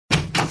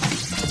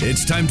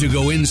It's time to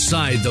go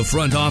inside the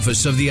front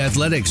office of the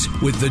Athletics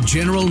with the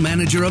general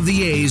manager of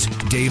the A's,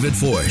 David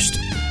Forst.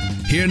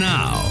 Here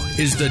now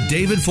is the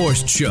David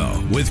Forst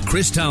Show with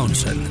Chris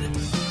Townsend.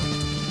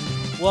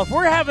 Well, if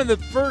we're having the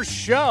first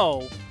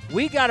show,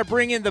 we got to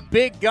bring in the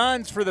big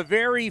guns for the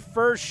very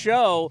first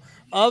show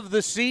of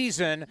the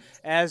season.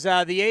 As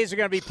the A's are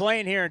going to be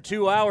playing here in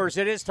 2 hours,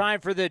 it is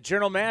time for the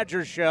general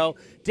manager show.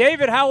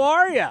 David, how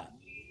are you?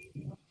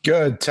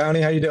 Good,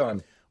 Tony. How you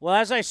doing? Well,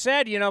 as I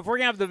said, if we're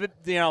gonna have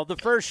the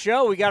first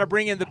show, we got to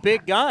bring in the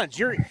big guns.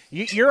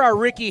 You're our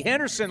Ricky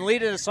Henderson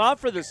leading us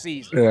off for the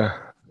season. Yeah.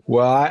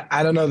 Well,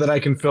 I don't know that I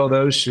can fill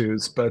those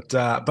shoes, but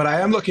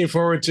I am looking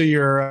forward to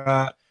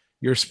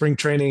your spring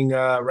training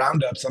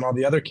roundups on all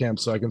the other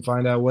camps, so I can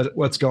find out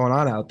what's going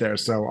on out there.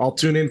 So I'll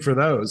tune in for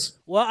those.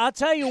 Well, I'll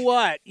tell you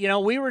what.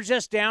 We were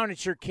just down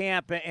at your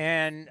camp,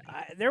 and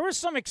there were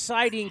some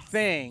exciting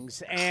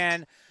things.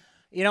 And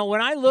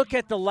when I look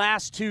at the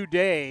last 2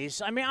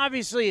 days,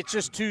 obviously it's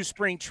just 2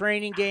 spring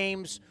training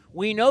games.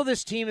 We know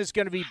this team is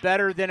going to be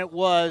better than it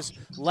was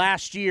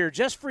last year.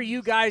 Just for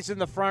you guys in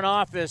the front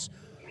office,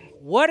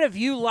 what have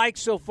you liked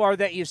so far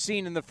that you've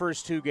seen in the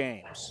first 2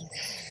 games?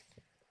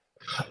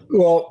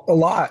 Well, a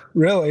lot,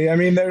 really.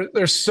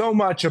 There's so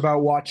much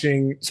about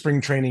watching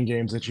spring training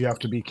games that you have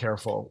to be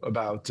careful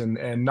about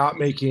and not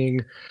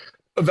making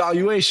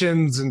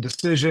evaluations and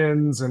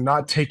decisions and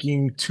not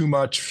taking too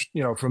much,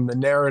 from the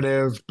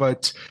narrative.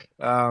 But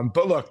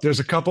look, there's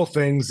a couple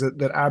things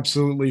that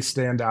absolutely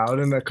stand out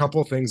and a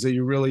couple things that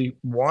you really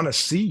want to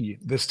see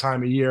this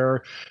time of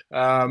year.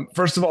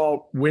 First of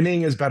all,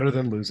 winning is better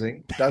than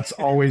losing. That's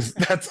always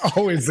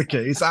the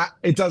case.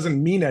 It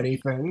doesn't mean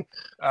anything,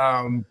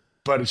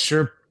 but it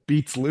sure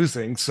beats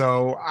losing.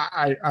 So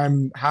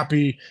I'm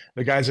happy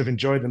the guys have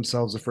enjoyed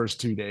themselves the first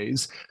 2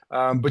 days.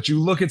 But you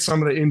look at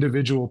some of the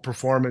individual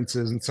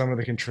performances and some of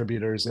the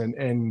contributors,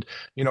 and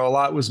a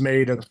lot was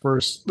made of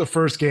the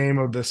first game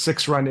of the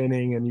 6-run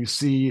inning, and you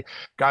see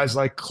guys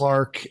like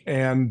Clark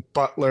and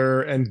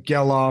Butler and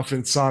Geloff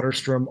and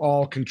Soderstrom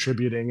all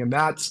contributing, and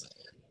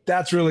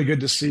that's really good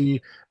to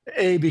see.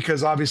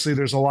 Because obviously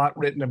there's a lot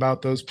written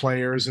about those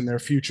players and their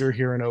future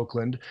here in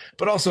Oakland,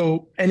 but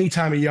also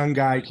anytime a young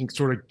guy can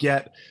sort of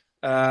get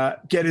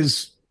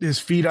his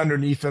feet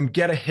underneath him,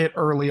 get a hit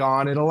early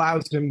on, it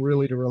allows him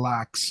really to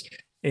relax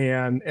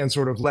and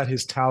sort of let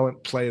his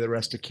talent play the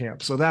rest of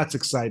camp. So that's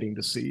exciting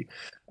to see.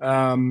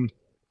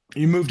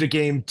 You move to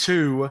game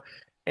 2,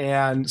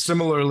 and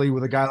similarly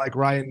with a guy like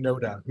Ryan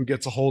Noda, who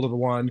gets a hold of the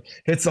one,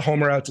 hits the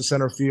homer out to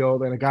center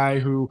field, and a guy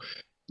who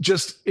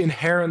just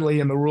inherently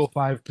in the Rule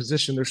 5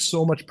 position, there's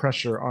so much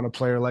pressure on a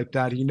player like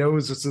that. He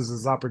knows this is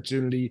his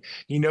opportunity.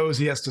 He knows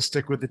he has to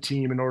stick with the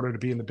team in order to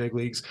be in the big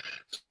leagues.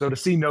 So to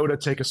see Noda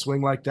take a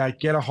swing like that,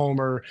 get a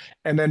homer,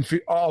 and then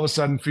all of a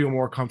sudden feel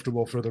more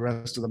comfortable for the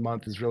rest of the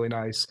month is really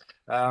nice.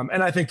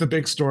 And I think the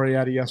big story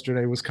out of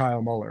yesterday was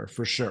Kyle Muller,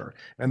 for sure.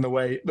 And the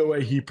way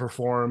he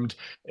performed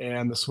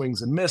and the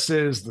swings and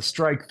misses, the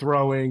strike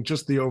throwing,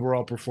 just the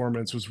overall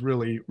performance was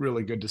really,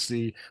 really good to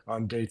see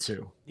on day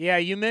 2. Yeah,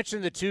 you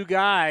mentioned the 2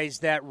 guys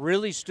that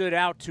really stood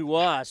out to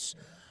us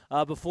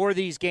before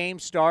these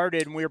games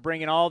started, and we were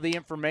bringing all the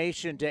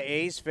information to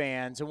A's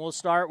fans. And we'll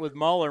start with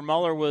Muller.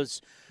 Muller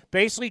was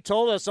basically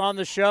told us on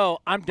the show,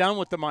 I'm done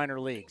with the minor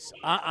leagues.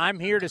 I'm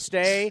here to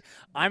stay.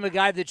 I'm a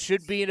guy that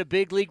should be in a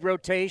big league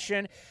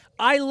rotation.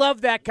 I love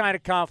that kind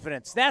of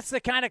confidence. That's the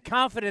kind of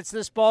confidence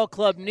this ball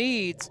club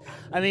needs.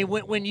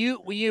 When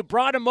you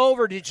brought him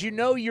over, did you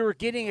know you were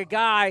getting a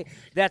guy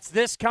that's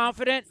this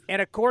confident?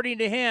 And according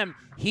to him,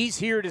 he's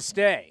here to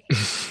stay.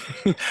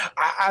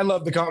 I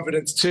love the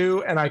confidence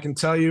too, and I can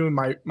tell you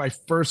my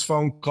first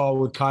phone call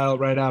with Kyle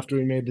right after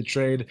we made the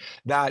trade,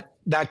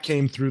 that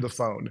came through the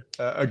phone.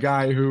 A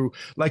guy who,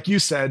 like you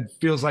said,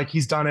 feels like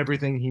he's done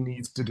everything he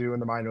needs to do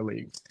in the minor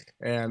leagues,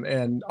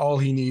 and all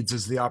he needs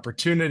is the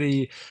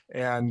opportunity,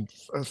 and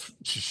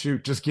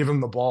just give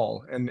him the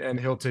ball, and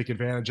he'll take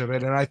advantage of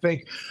it. And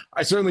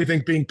I certainly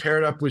think being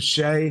paired up with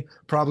Shea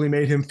probably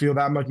made him feel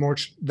that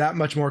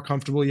much more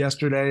comfortable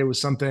yesterday. It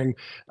was something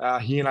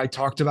he and I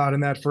talked about in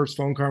that first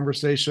phone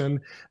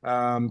conversation,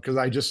 because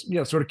I just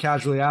sort of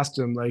casually asked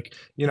him, like,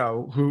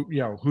 who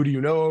do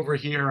you know over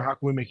here? How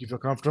can we make you feel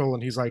comfortable?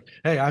 And he's like,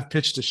 hey, I've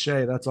pitched to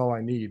Shea. That's all I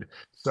need.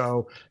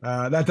 So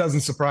that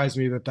doesn't surprise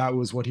me that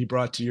was what he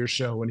brought to your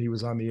show when he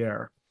was on the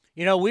air.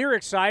 We were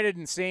excited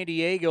in San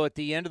Diego at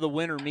the end of the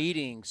winter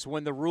meetings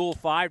when the Rule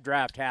 5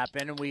 draft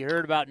happened, and we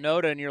heard about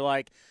Noda, and you're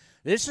like,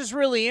 this is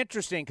really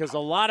interesting because a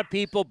lot of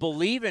people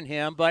believe in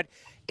him, but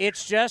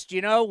it's just,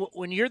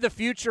 when you're the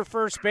future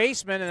first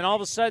baseman and then all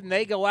of a sudden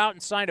they go out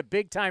and sign a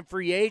big-time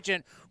free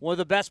agent, one of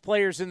the best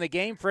players in the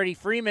game, Freddie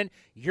Freeman,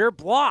 you're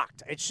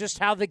blocked. It's just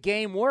how the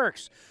game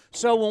works.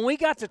 So when we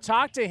got to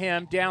talk to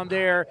him down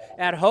there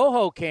at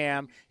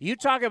Ho-Ho-Cam, you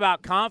talk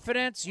about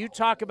confidence. You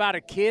talk about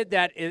a kid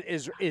that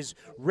is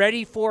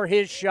ready for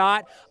his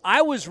shot.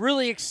 I was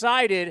really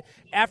excited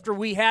after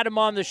we had him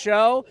on the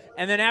show,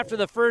 and then after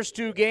the first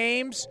 2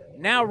 games,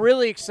 now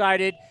really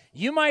excited.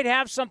 You might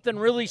have something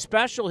really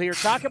special here.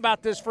 Talk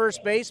about this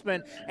first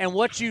baseman and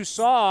what you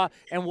saw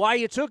and why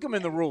you took him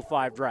in the Rule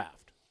 5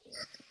 draft.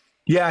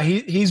 Yeah,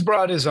 he's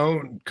brought his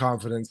own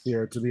confidence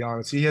here, to be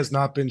honest. He has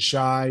not been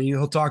shy.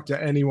 He'll talk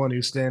to anyone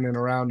who's standing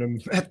around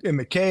him in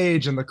the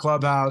cage, in the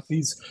clubhouse.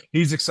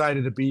 He's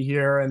excited to be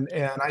here. And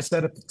I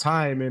said at the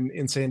time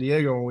in San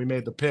Diego when we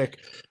made the pick,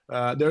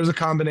 there's a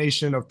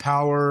combination of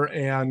power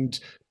and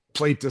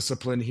plate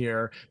discipline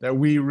here that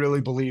we really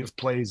believe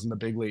plays in the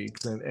big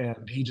leagues,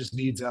 and he just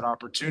needs that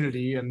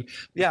opportunity. And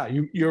yeah,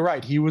 you're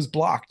right, he was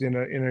blocked in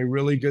a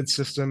really good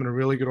system and a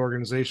really good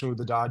organization with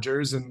the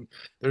Dodgers, and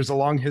there's a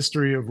long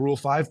history of Rule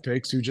 5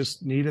 picks who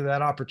just needed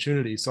that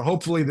opportunity. So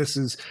hopefully this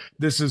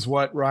is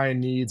what Ryan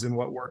needs and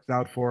what worked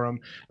out for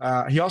him.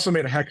 He also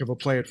made a heck of a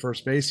play at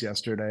first base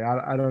yesterday.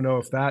 I don't know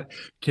if that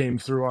came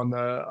through on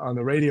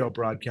the radio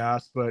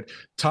broadcast, but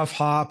tough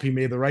hop, he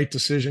made the right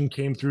decision,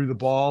 came through the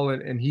ball,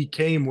 and he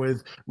came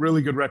with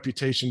really good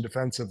reputation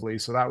defensively.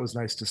 So that was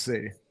nice to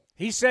see.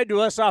 He said to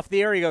us off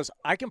the air, he goes,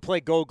 I can play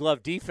Gold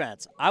Glove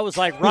defense. I was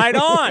like, right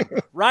on,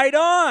 right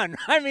on.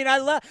 I mean,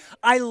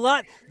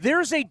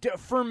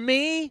 for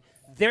me,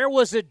 there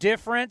was a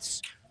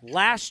difference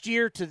last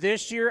year to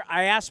this year.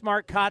 I asked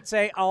Mark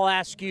Kotsay, I'll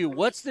ask you,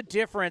 what's the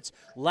difference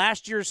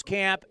last year's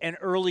camp and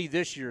early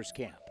this year's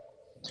camp?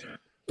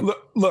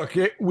 Look,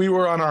 we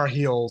were on our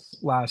heels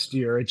last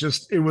year.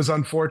 It was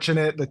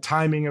unfortunate, the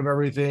timing of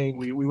everything.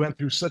 We went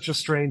through such a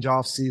strange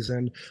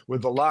offseason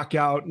with the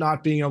lockout,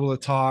 not being able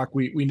to talk.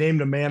 We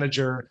named a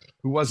manager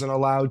who wasn't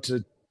allowed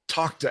to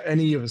talk to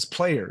any of his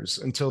players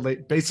until they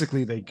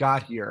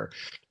got here.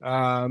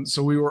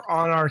 So we were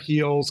on our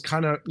heels,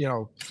 kind of,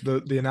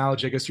 the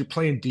analogy, I guess you're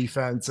playing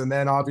defense and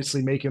then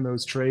obviously making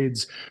those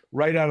trades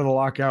right out of the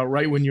lockout,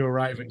 right when you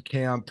arrive in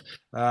camp.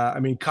 I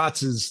mean,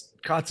 Kotz's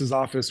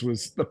office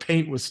the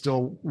paint was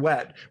still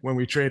wet when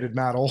we traded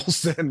Matt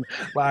Olson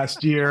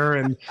last year.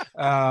 And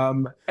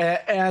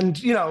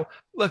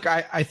look,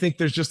 I think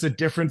there's just a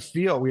different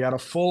feel. We had a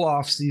full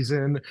off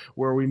season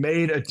where we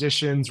made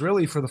additions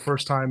really for the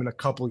first time in a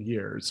couple of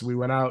years. We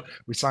went out,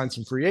 we signed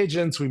some free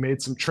agents, we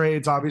made some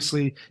trades.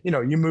 Obviously,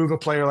 you move a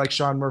player like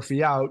Sean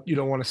Murphy out, you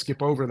don't want to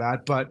skip over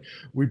that, but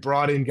we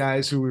brought in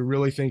guys who we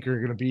really think are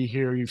going to be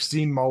here. You've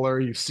seen Muller,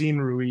 you've seen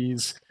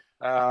Ruiz.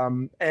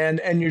 And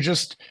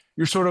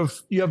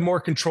you have more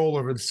control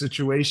over the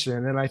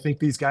situation. And I think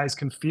these guys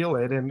can feel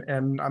it.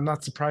 And I'm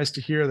not surprised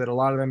to hear that a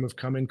lot of them have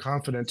come in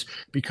confident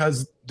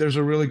because there's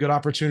a really good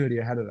opportunity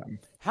ahead of them.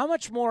 How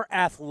much more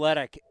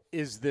athletic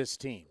is this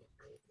team?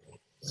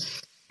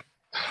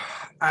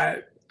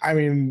 I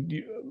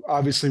mean,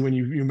 obviously, when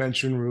you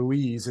mention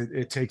Ruiz,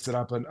 it takes it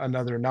up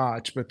another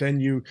notch. But then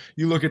you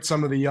look at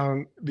some of the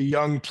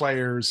young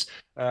players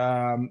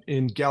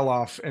in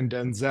Geloff and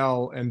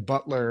Denzel and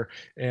Butler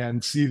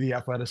and see the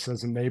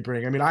athleticism they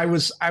bring. I mean, I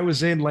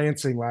was in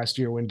Lansing last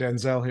year when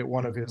Denzel hit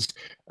one of his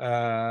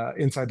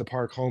inside the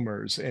park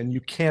homers, and you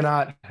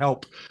cannot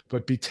help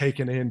but be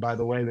taken in by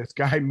the way this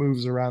guy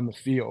moves around the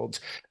field.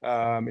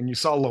 And you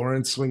saw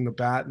Lawrence swing the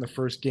bat in the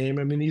first game.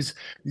 I mean, these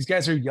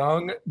guys are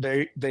young.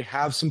 They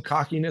have some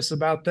cockiness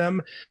about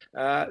them.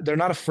 They're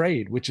not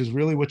afraid, which is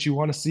really what you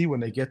want to see when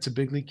they get to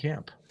big league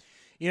camp.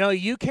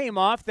 You came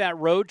off that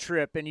road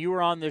trip and you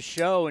were on the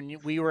show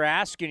and we were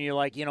asking you,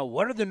 like,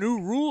 what are the new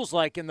rules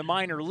like in the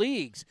minor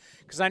leagues?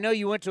 Because I know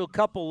you went to a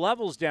couple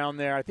levels down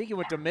there. I think you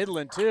went to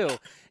Midland too.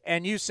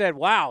 And you said,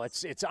 wow,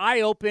 it's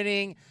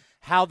eye-opening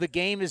how the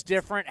game is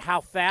different, how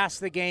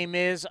fast the game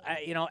is.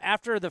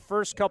 After the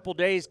first couple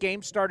days,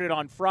 game started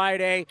on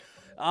Friday.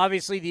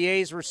 Obviously, the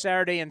A's were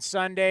Saturday and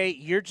Sunday.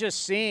 You're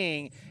just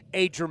seeing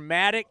a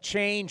dramatic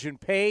change in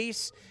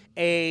pace,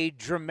 a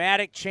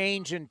dramatic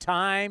change in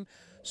time.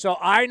 So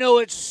I know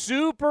it's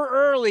super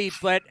early,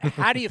 but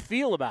how do you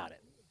feel about it?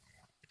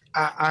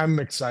 I'm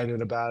excited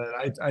about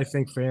it. I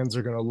think fans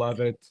are going to love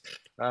it.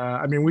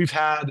 I mean, we've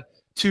had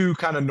two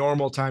kind of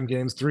normal time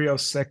games,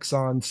 3:06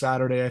 on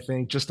Saturday, I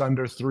think, just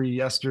under 3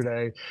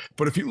 yesterday.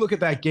 But if you look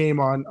at that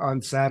game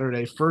on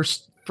Saturday,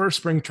 first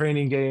spring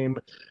training game,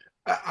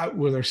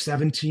 were there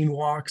 17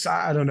 walks?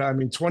 I don't know. I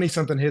mean,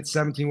 20-something hits,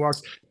 17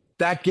 walks.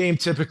 That game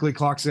typically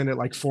clocks in at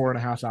like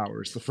 4.5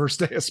 hours, the first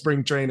day of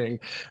spring training.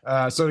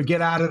 So to get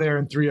out of there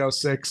in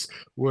 3:06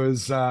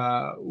 was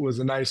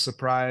a nice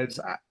surprise.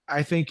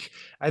 I think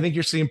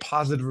you're seeing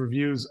positive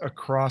reviews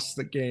across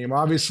the game.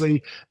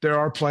 Obviously, there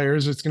are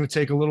players it's going to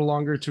take a little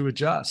longer to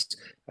adjust.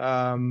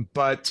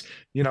 But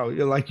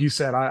like you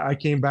said, I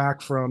came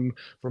back from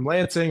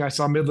Lansing. I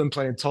saw Midland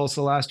play in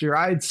Tulsa last year.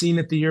 I had seen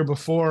it the year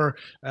before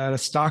at a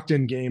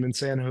Stockton game in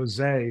San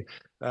Jose.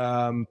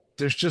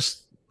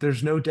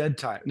 There's no dead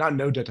time. Not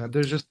no dead time.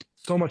 There's just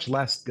so much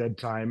less dead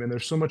time, and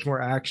there's so much more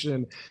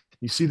action.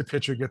 You see the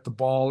pitcher get the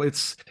ball.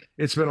 It's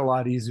been a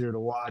lot easier to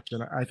watch,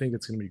 and I think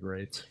it's going to be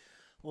great.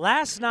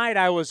 Last night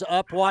I was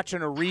up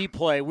watching a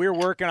replay. We were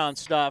working on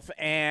stuff,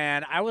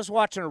 and I was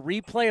watching a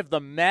replay of the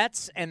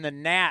Mets and the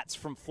Nats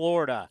from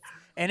Florida,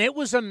 and it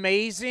was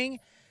amazing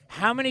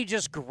how many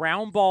just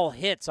ground ball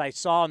hits I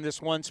saw in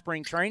this one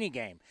spring training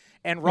game.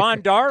 And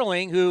Ron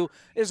Darling, who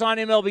is on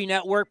MLB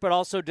Network but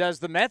also does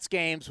the Mets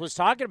games, was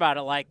talking about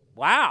it like,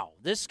 wow,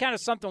 this is kind of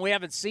something we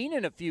haven't seen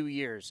in a few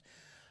years.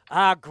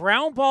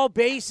 Ground ball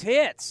base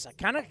hits,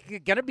 kind of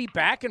going to be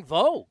back in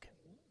vogue.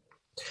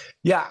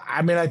 Yeah,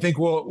 I mean, I think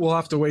we'll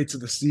have to wait to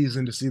the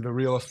season to see the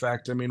real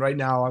effect. I mean, right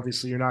now,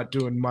 obviously, you're not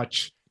doing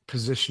much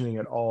positioning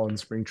at all in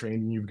spring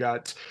training. You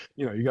got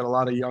a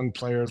lot of young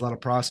players, a lot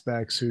of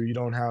prospects who you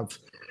don't have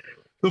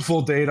the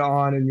full data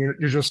on, and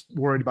you're just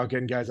worried about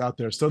getting guys out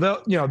there. So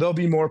there'll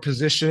be more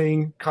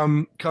positioning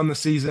come the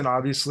season.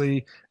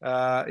 Obviously,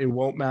 it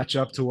won't match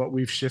up to what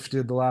we've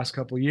shifted the last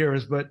couple of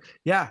years, but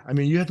yeah, I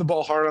mean, you hit the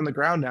ball hard on the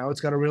ground now.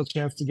 It's got a real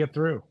chance to get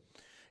through.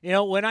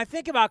 When I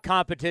think about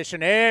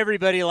competition,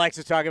 everybody likes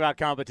to talk about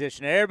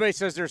competition. Everybody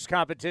says there's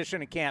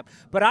competition in camp,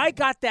 but I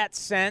got that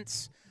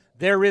sense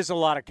there is a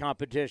lot of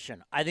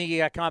competition. I think you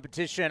got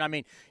competition. I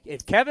mean,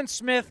 if Kevin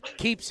Smith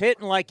keeps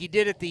hitting like he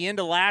did at the end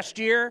of last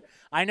year,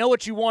 I know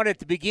what you want at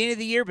the beginning of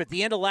the year, but at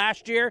the end of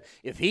last year,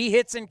 if he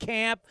hits in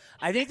camp,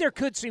 I think there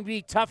could seem to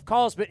be tough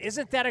calls, but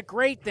isn't that a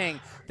great thing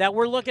that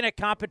we're looking at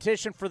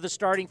competition for the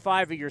starting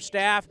five of your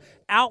staff,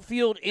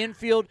 outfield,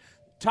 infield?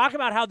 Talk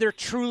about how there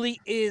truly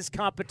is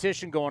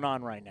competition going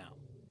on right now.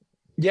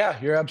 Yeah,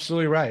 you're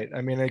absolutely right. I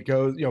mean, it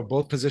goes,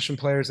 both position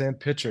players and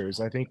pitchers.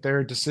 I think there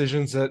are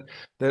decisions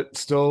that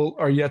still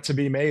are yet to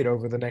be made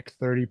over the next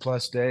 30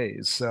 plus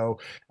days. So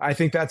I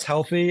think that's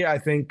healthy. I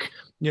think,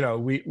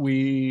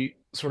 we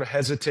sort of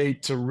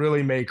hesitate to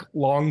really make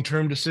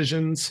long-term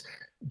decisions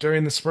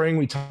during the spring.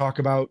 We talk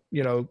about,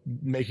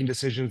 making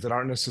decisions that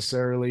aren't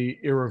necessarily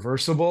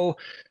irreversible.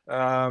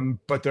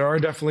 But there are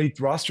definitely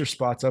roster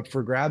spots up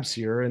for grabs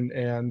here,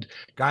 and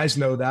guys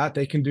know that.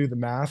 They can do the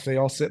math. They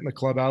all sit in the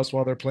clubhouse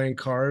while they're playing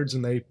cards,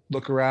 and they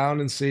look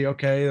around and see,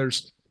 okay,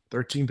 there's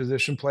 13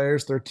 position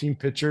players, 13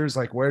 pitchers.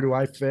 Like, where do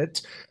I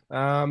fit?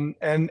 And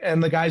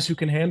the guys who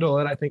can handle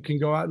it, I think, can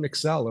go out and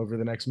excel over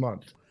the next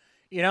month.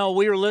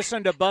 We were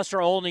listening to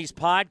Buster Olney's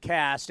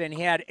podcast, and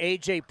he had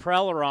A.J.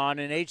 Preller on,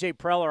 and A.J.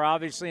 Preller,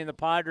 obviously, and the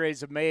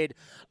Padres have made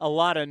a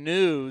lot of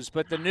news,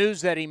 but the news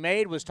that he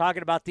made was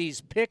talking about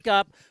these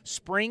pickup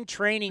spring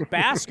training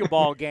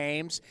basketball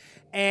games,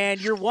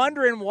 and you're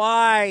wondering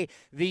why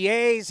the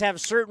A's have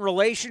certain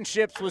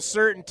relationships with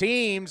certain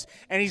teams,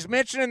 and he's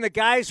mentioning the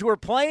guys who are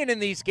playing in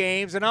these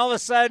games, and all of a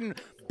sudden,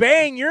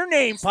 bang, your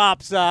name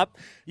pops up.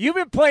 You've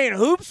been playing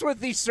hoops with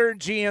these certain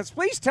GMs.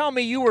 Please tell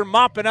me you were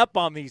mopping up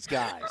on these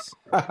guys.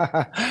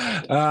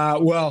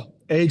 Well,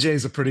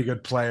 AJ's a pretty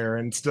good player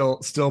and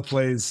still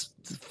plays,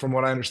 from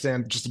what I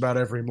understand, just about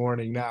every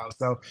morning now.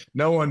 So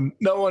no one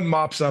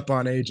mops up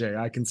on AJ.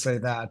 I can say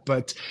that.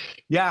 But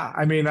yeah,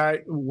 I mean,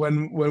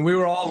 when we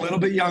were all a little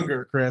bit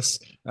younger, Chris,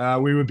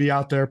 we would be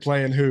out there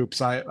playing hoops.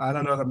 I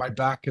don't know that my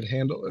back could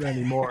handle it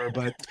anymore,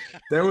 but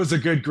there was a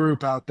good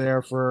group out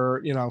there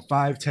for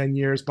 5-10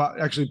 years.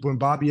 Actually, when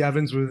Bobby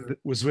Evans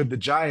was with the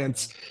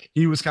Giants,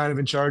 he was kind of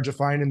in charge of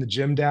finding the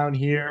gym down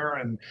here,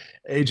 and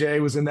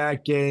AJ was in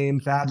that game.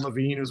 Thad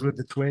Levine, who's with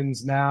the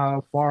Twins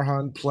now.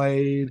 Farhan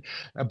played.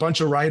 A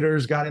bunch of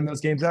writers got in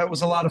those games. That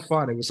was a lot of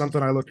fun. It was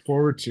something I looked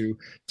forward to,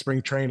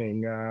 spring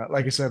training.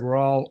 Like I said, we're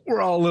all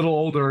a little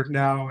older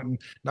now and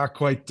not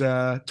quite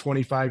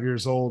 25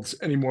 years old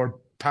anymore,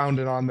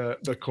 pounding on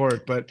the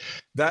court. But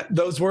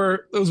those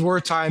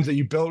were times that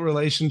you built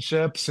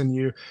relationships, and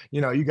you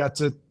got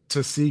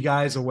to see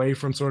guys away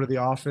from sort of the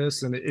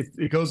office, and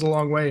it goes a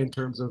long way in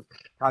terms of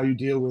how you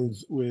deal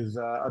with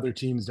other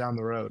teams down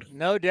the road.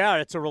 No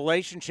doubt. It's a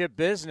relationship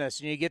business,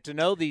 and you get to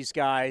know these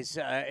guys.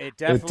 It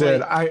definitely – It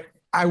did.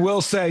 I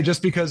will say,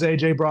 just because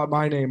AJ brought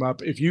my name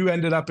up, if you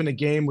ended up in a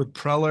game with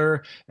Preller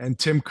and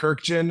Tim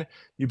Kirkjian,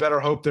 you better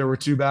hope there were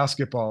two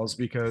basketballs,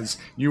 because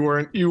you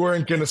weren't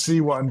going to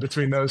see one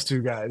between those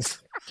two guys.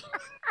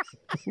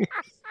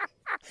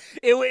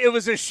 It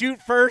was a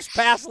shoot first,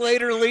 pass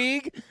later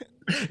league.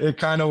 It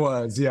kind of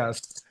was,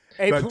 yes.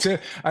 Hey, but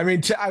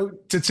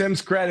to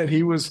Tim's credit,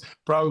 he was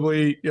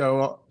probably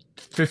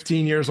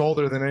 15 years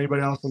older than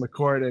anybody else on the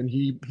court, and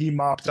he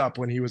mopped up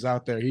when he was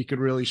out there. He could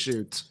really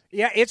shoot.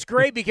 Yeah, it's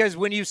great because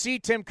when you see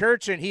Tim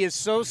Kirkjian, he is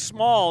so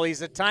small.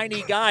 He's a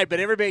tiny guy, but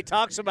everybody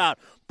talks about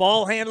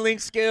ball handling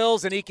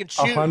skills, and he can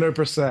shoot.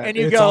 100%. And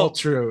it's all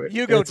true.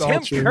 You go, it's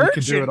Tim Kirkjian. He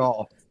can do it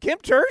all. Tim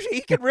Kirkjian, he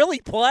can really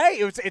play.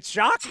 It's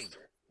shocking.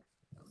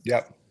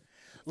 Yep.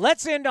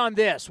 Let's end on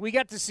this. We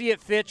got to see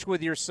it Fitch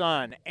with your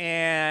son,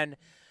 and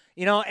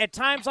at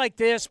times like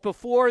this,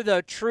 before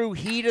the true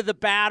heat of the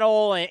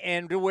battle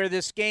and where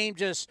this game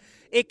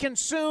it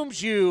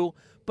consumes you,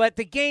 but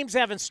the games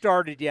haven't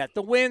started yet.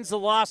 The wins, the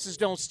losses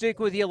don't stick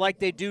with you like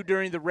they do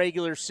during the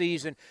regular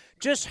season.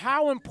 Just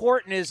how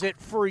important is it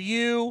for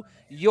you,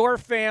 your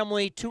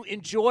family, to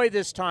enjoy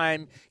this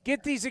time,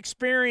 get these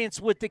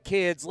experience with the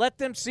kids, let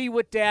them see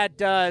what Dad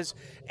does,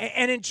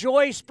 and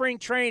enjoy spring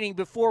training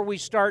before we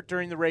start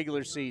during the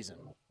regular season?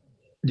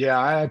 Yeah,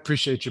 I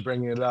appreciate you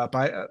bringing it up.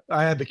 I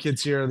had the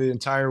kids here the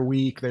entire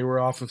week. They were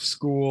off of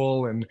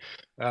school, and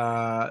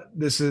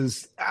this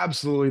is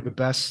absolutely the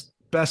best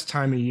best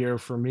time of year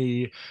for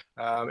me.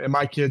 And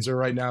my kids are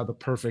right now the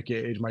perfect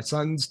age. My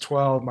son's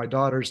 12, my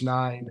daughter's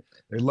 9.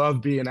 They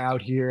love being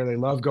out here. They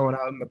love going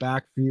out in the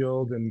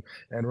backfield and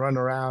running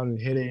around and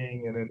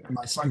hitting. And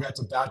my son got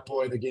to bat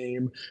boy the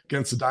game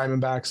against the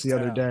Diamondbacks the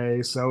other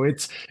day. So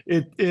it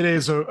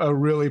is a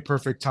really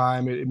perfect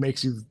time. It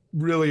makes you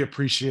really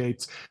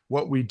appreciate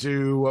what we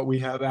do, what we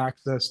have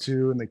access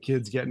to, and the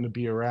kids getting to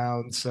be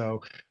around.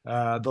 So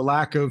the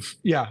lack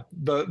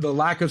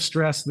of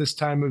stress this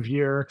time of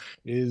year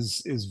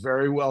is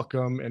very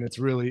welcome, and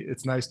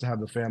it's nice to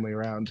have the family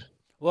around.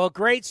 Well,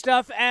 great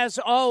stuff as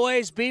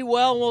always. Be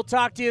well, and we'll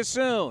talk to you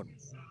soon.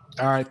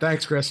 All right,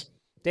 thanks, Chris.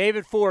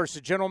 David Forst,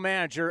 the general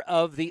manager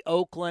of the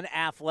Oakland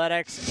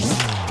Athletics.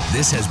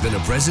 This has been a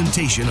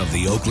presentation of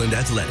the Oakland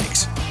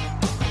Athletics.